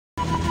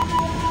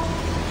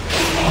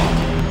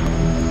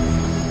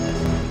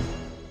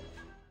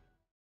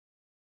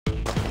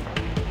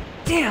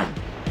Damn!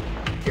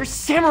 There's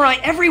samurai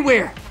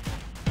everywhere!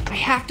 I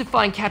have to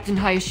find Captain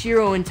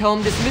Hayashiro and tell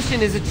him this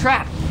mission is a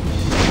trap.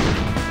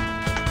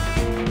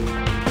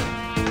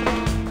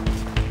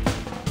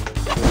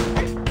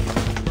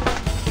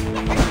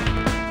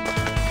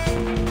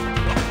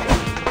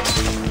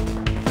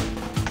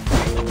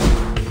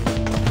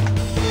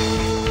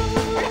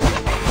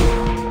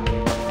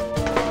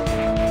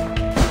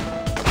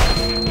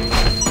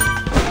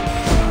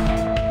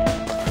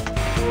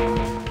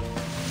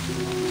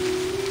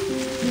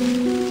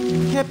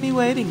 Kept me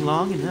waiting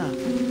long enough.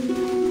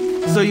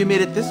 So you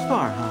made it this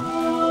far,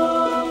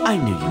 huh? I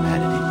knew you had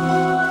it in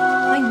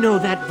you. I know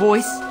that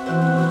voice.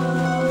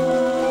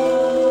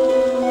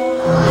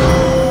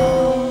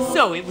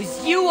 So it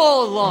was you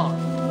all along.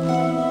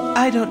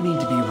 I don't mean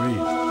to be rude.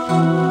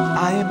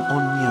 I am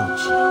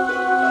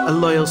Onmyoji, a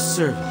loyal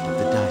servant of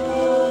the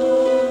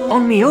daimyo.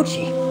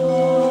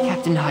 Onmyoji?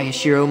 Captain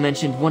Hayashiro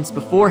mentioned once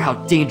before how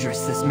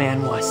dangerous this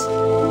man was.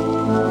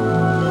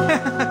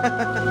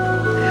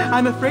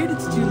 I'm afraid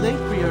it's too late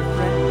for your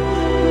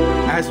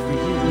friend. As for you,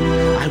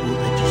 I won't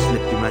let you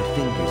slip through my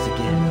fingers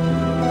again.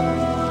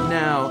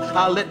 Now,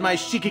 I'll let my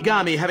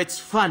Shikigami have its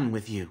fun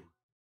with you.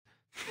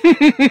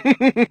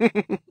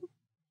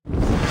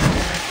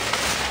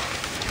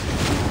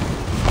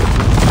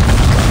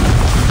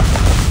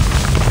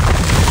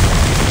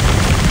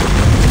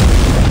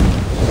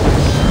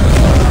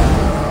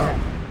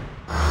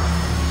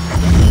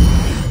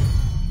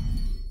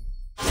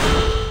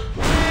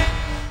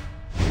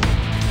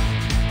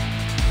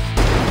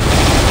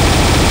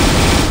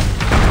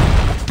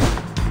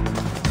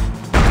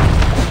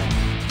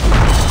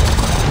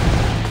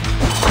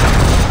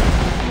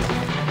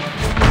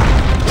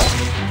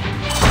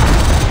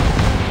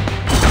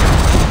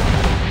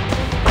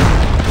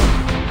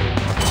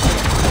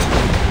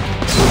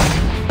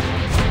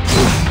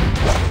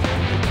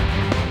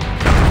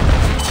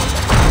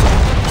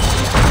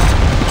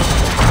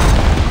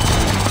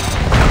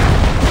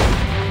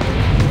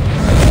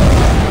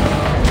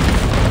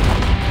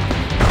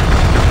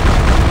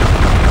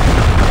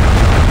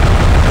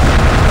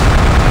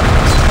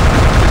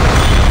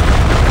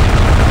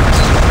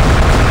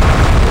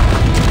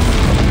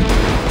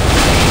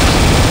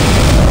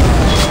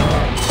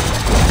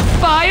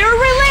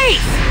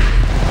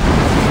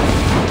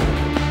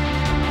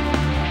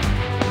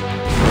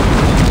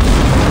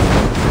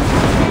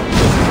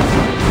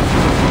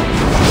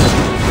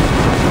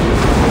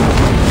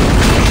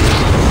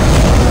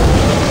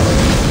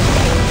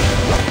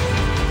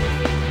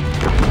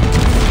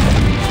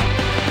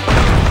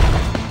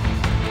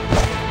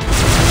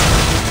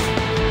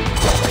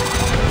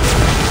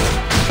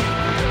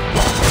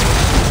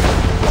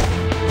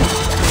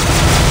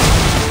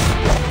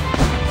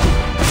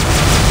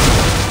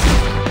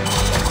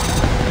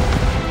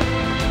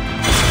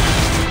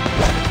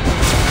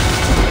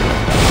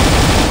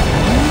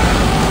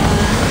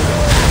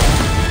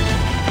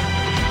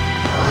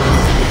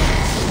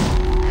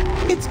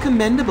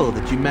 Commendable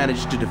that you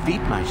managed to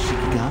defeat my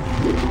Shikigami.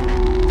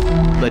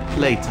 But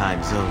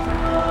playtime's over.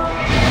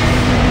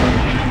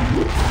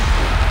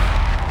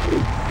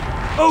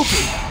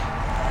 Open!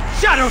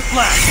 Shadow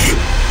Slash!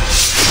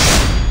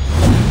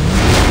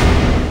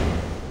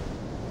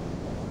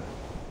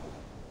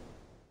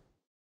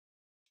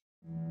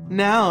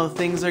 Now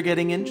things are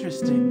getting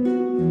interesting.